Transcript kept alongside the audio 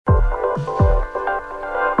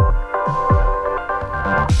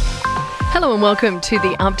Hello and welcome to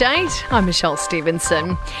The Update. I'm Michelle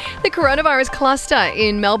Stevenson. The coronavirus cluster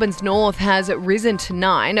in Melbourne's north has risen to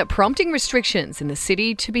 9, prompting restrictions in the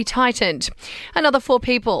city to be tightened. Another 4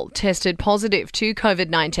 people tested positive to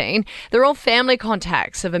COVID-19. They're all family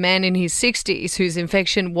contacts of a man in his 60s whose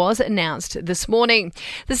infection was announced this morning.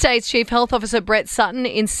 The state's Chief Health Officer Brett Sutton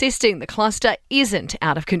insisting the cluster isn't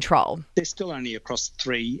out of control. They're still only across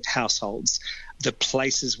 3 households. The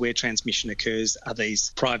places where transmission occurs are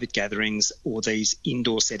these private gatherings or these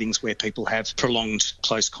indoor settings where people have prolonged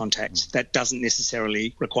close contact. That doesn't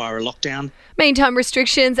necessarily require a lockdown. Meantime,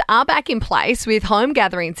 restrictions are back in place with home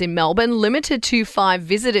gatherings in Melbourne limited to 5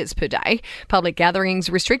 visitors per day, public gatherings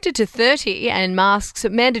restricted to 30 and masks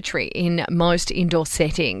mandatory in most indoor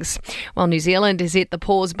settings. While New Zealand has hit the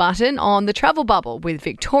pause button on the travel bubble with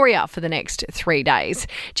Victoria for the next 3 days.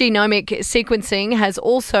 Genomic sequencing has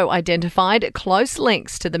also identified close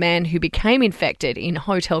links to the man who became infected in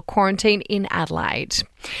hotel quarantine in Adelaide.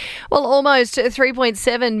 Well, almost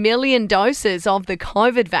 3.7 million doses of the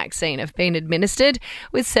COVID vaccine have been administered,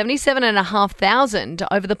 with 77,500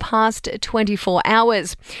 over the past 24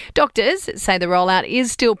 hours. Doctors say the rollout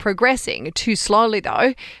is still progressing, too slowly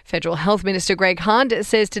though. Federal Health Minister Greg Hunt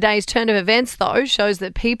says today's turn of events though shows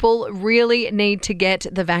that people really need to get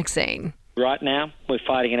the vaccine. Right now, we're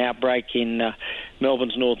fighting an outbreak in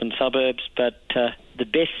Melbourne's northern suburbs, but the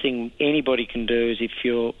best thing anybody can do is if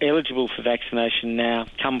you're eligible for vaccination now,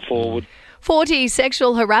 come forward. 40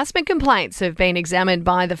 sexual harassment complaints have been examined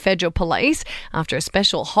by the Federal Police after a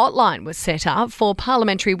special hotline was set up for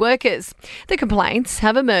parliamentary workers. The complaints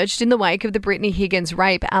have emerged in the wake of the Brittany Higgins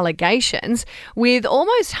rape allegations, with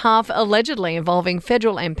almost half allegedly involving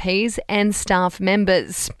federal MPs and staff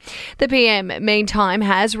members. The PM, meantime,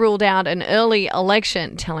 has ruled out an early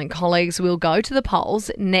election, telling colleagues will go to the polls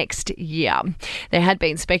next year. There had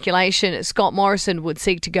been speculation Scott Morrison would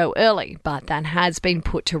seek to go early, but that has been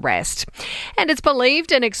put to rest. And it's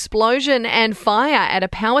believed an explosion and fire at a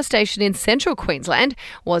power station in central Queensland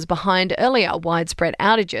was behind earlier widespread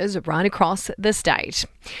outages right across the state.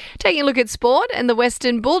 Taking a look at sport, and the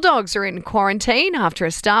Western Bulldogs are in quarantine after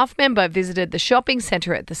a staff member visited the shopping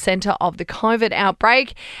centre at the centre of the COVID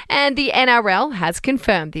outbreak, and the NRL has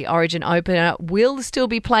confirmed the Origin opener will still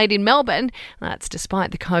be played in Melbourne. That's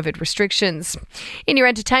despite the COVID restrictions. In your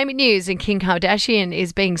entertainment news, and Kim Kardashian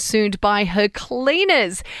is being sued by her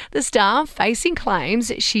cleaners. The star facing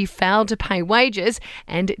claims she failed to pay wages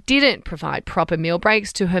and didn't provide proper meal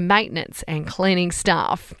breaks to her maintenance and cleaning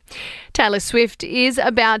staff. Taylor Swift is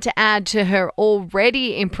about to add to her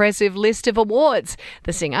already impressive list of awards.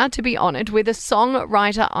 The singer to be honoured with a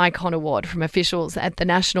Songwriter Icon Award from officials at the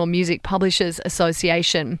National Music Publishers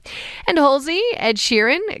Association. And Halsey, Ed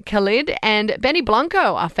Sheeran, Khalid and Benny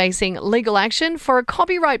Blanco are facing legal action for a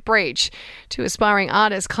copyright breach. 2 aspiring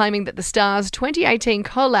artists claiming that the stars' 2018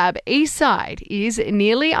 collab Eastside is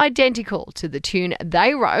nearly identical to the tune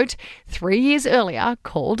they wrote 3 years earlier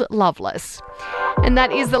called Loveless. And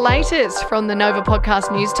that is the latest from the Nova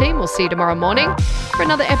Podcast News team. We'll see you tomorrow morning for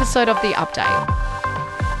another episode of The Update.